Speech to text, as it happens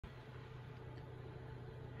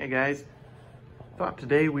Hey guys, thought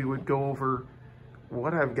today we would go over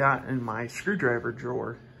what I've got in my screwdriver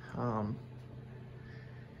drawer.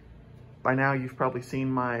 By now you've probably seen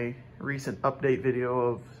my recent update video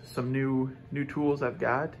of some new tools I've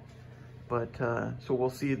got, but so we'll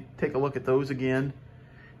take a look at those again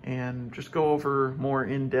and just go over more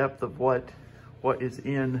in depth of what is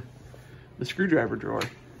in the screwdriver drawer.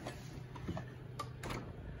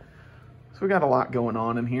 So we got a lot going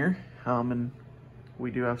on in here, and we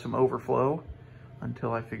do have some overflow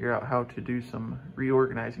until I figure out how to do some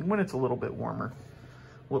reorganizing when it's a little bit warmer.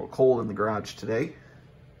 A little cold in the garage today.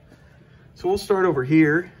 So we'll start over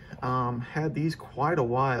here. Had these quite a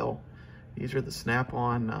while. These are the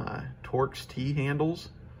Snap-on Torx T-handles.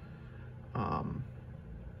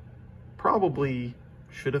 Probably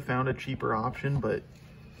should have found a cheaper option, but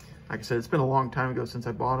like I said, it's been a long time ago since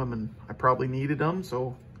I bought them, and I probably needed them,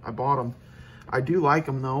 so I bought them. I do like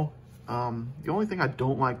them though. The only thing I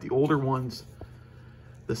don't like, the older ones,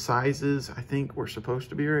 the sizes I think were supposed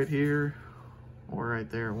to be right here or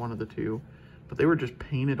right there, one of the two, but they were just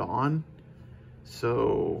painted on.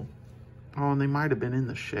 So, oh, and they might have been in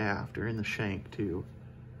the shaft or in the shank too,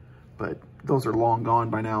 but those are long gone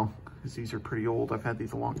by now because these are pretty old. I've had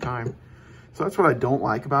these a long time. So that's what I don't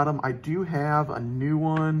like about them. I do have a new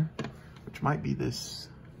one, which might be this,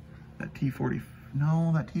 that T40,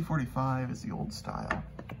 no, that T45 is the old style.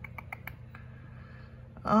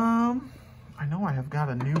 I know I have got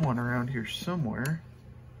a new one around here somewhere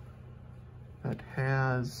that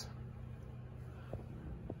has,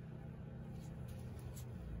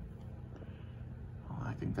 oh,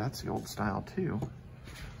 I think that's the old style too.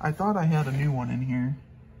 I thought I had a new one in here.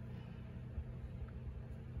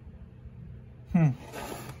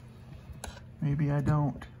 Maybe I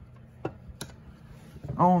don't.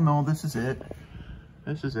 Oh no, this is it.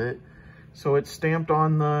 This is it. So it's stamped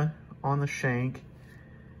on the shank,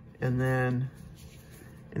 and then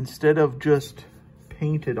instead of just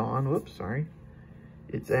painted on, whoops, sorry,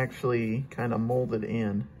 it's actually kind of molded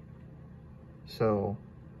in. So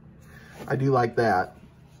I do like that.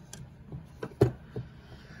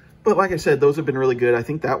 But like I said, those have been really good. I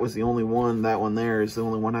think that was the only one, that one there is the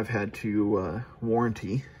only one I've had to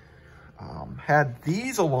warranty. Had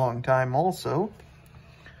these a long time also.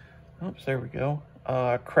 Oops, there we go.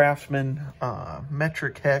 Craftsman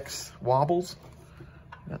metric hex wobbles.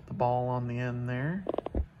 Got the ball on the end there.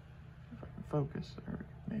 Focus there,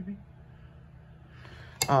 maybe.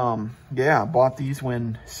 Yeah, I bought these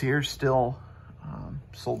when Sears still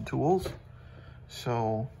sold tools.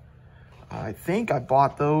 So I think I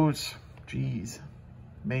bought those, geez,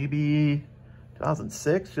 maybe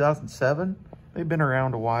 2006, 2007. They've been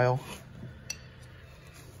around a while.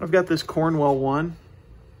 I've got this Cornwell one,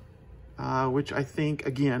 which I think,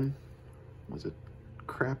 again, was a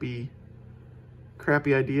crappy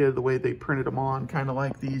idea, the way they printed them on, kind of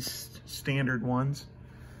like these standard ones.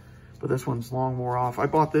 But this one's long wore off. I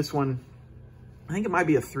bought this one, I think it might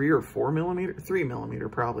be a 3 or 4 millimeter, 3 millimeter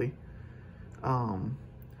probably.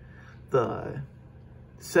 The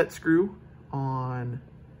set screw on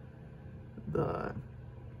the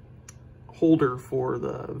holder for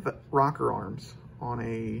the rocker arms on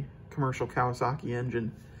a commercial Kawasaki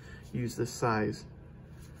engine use this size.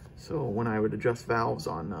 So when I would adjust valves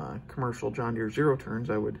on commercial John Deere zero turns,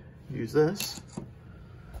 I would use this.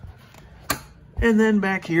 And then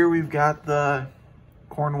back here we've got the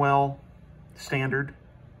Cornwell standard.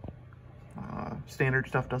 Standard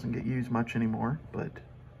stuff doesn't get used much anymore, but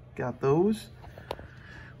got those.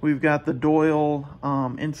 We've got the Doyle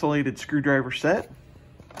insulated screwdriver set,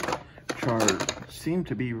 which seem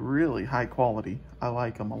to be really high quality. I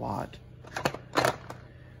like them a lot.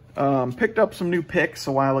 Picked up some new picks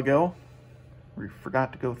a while ago. We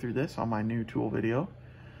forgot to go through this on my new tool video.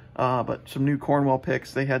 But some new Cornwell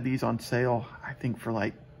picks. They had these on sale, I think for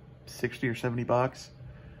like 60 or 70 bucks.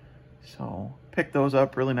 So picked those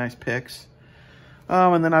up, really nice picks.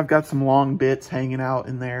 And then I've got some long bits hanging out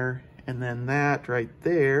in there. And then that right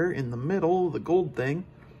there in the middle, the gold thing,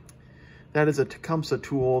 that is a Tecumseh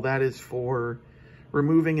tool. That is for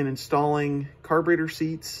removing and installing carburetor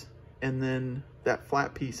seats. And then that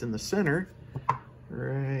flat piece in the center,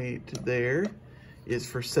 right there, is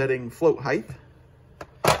for setting float height.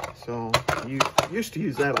 So you used to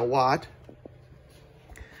use that a lot.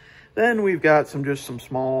 Then we've got just some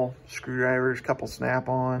small screwdrivers, a couple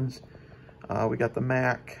Snap-ons. We got the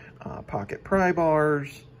Mac pocket pry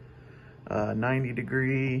bars,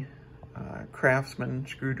 90-degree Craftsman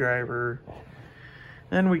screwdriver.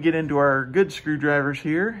 Then we get into our good screwdrivers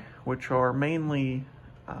here, which are mainly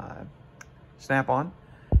Snap-on.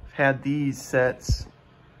 I've had these sets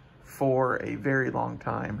for a very long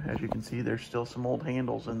time. As you can see, there's still some old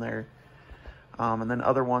handles in there. And then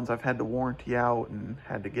other ones I've had to warranty out and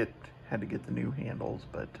had to get the new handles.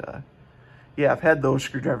 But yeah, I've had those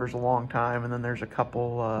screwdrivers a long time. And then there's a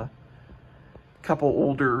couple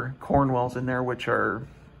older Cornwells in there, which they're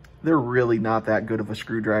really not that good of a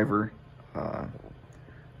screwdriver.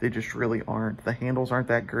 They just really aren't. The handles aren't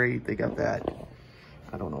that great. They got that,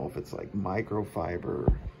 I don't know if it's like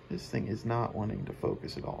microfiber. This thing is not wanting to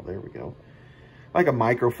focus at all. There we go. Like a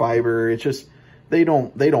microfiber. It's just, they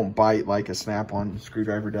don't bite like a Snap-on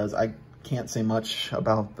screwdriver does. I can't say much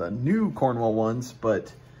about the new Cornwell ones,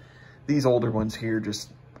 but these older ones here just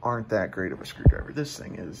aren't that great of a screwdriver. This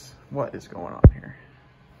thing is, what is going on here?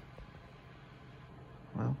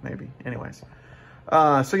 Well, maybe. Anyways.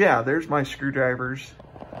 So yeah, there's my screwdrivers.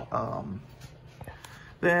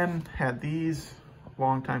 Then had these a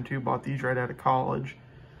long time too. Bought these right out of college.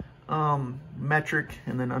 Metric,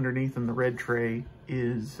 and then underneath in the red tray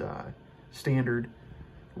is standard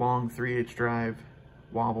long 3/8 drive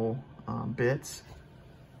wobble bits.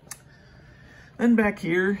 Then back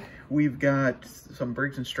here we've got some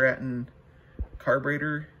Briggs & Stratton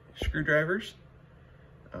carburetor screwdrivers,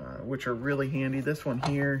 which are really handy. This one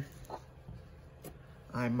here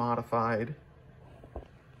I modified.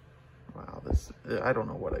 Wow, I don't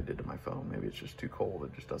know what I did to my phone. Maybe it's just too cold.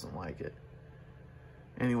 It just doesn't like it.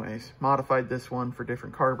 Anyways, modified this one for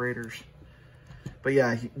different carburetors. But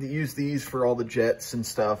yeah, you use these for all the jets and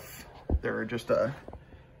stuff. They're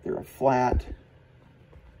a flat,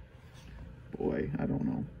 boy, I don't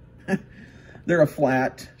know. They're a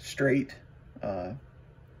flat, straight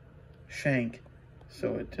shank.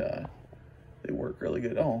 So they work really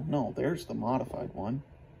good. Oh no, there's the modified one.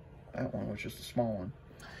 That one was just a small one.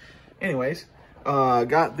 Anyways,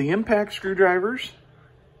 got the impact screwdrivers.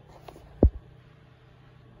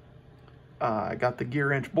 I got the gear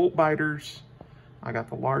wrench bolt biters. I got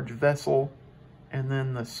the large vessel, and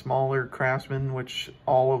then the smaller Craftsman, which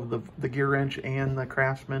all of the gear wrench and the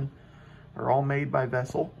Craftsman are all made by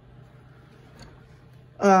Vessel.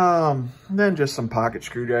 Then just some pocket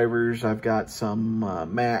screwdrivers. I've got some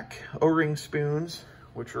Mac O-ring spoons,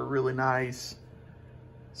 which are really nice.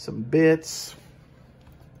 Some bits.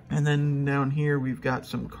 And then down here we've got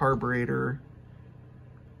some carburetor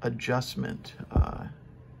adjustment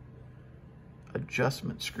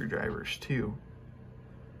screwdrivers too.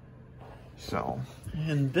 So,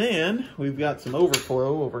 and then we've got some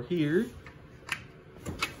overflow over here.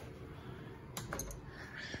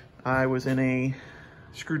 I was in a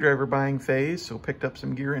screwdriver buying phase, so picked up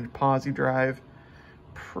some gear and Posi Drive.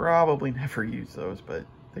 Probably never used those, but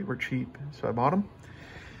they were cheap, so I bought them.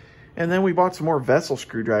 And then we bought some more Vessel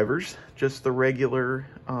screwdrivers, just the regular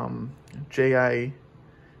JIS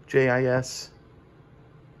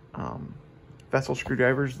Vessel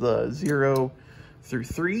screwdrivers, the 0 through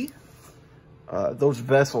 3. Those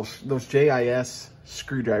JIS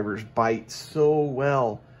screwdrivers bite so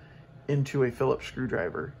well into a Phillips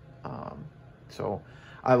screwdriver. So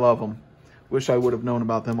I love them. Wish I would have known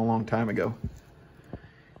about them a long time ago.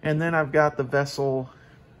 And then I've got the Vessel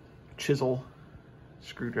chisel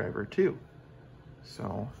screwdriver too.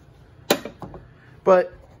 So,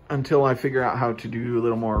 but until I figure out how to do a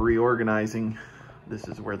little more reorganizing, this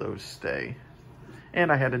is where those stay. And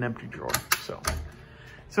I had an empty drawer.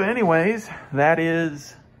 So anyways, that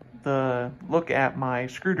is the look at my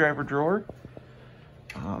screwdriver drawer.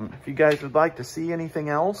 If you guys would like to see anything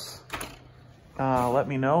else, let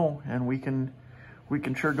me know, and we can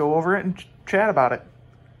sure go over it and chat about it.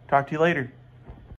 Talk to you later.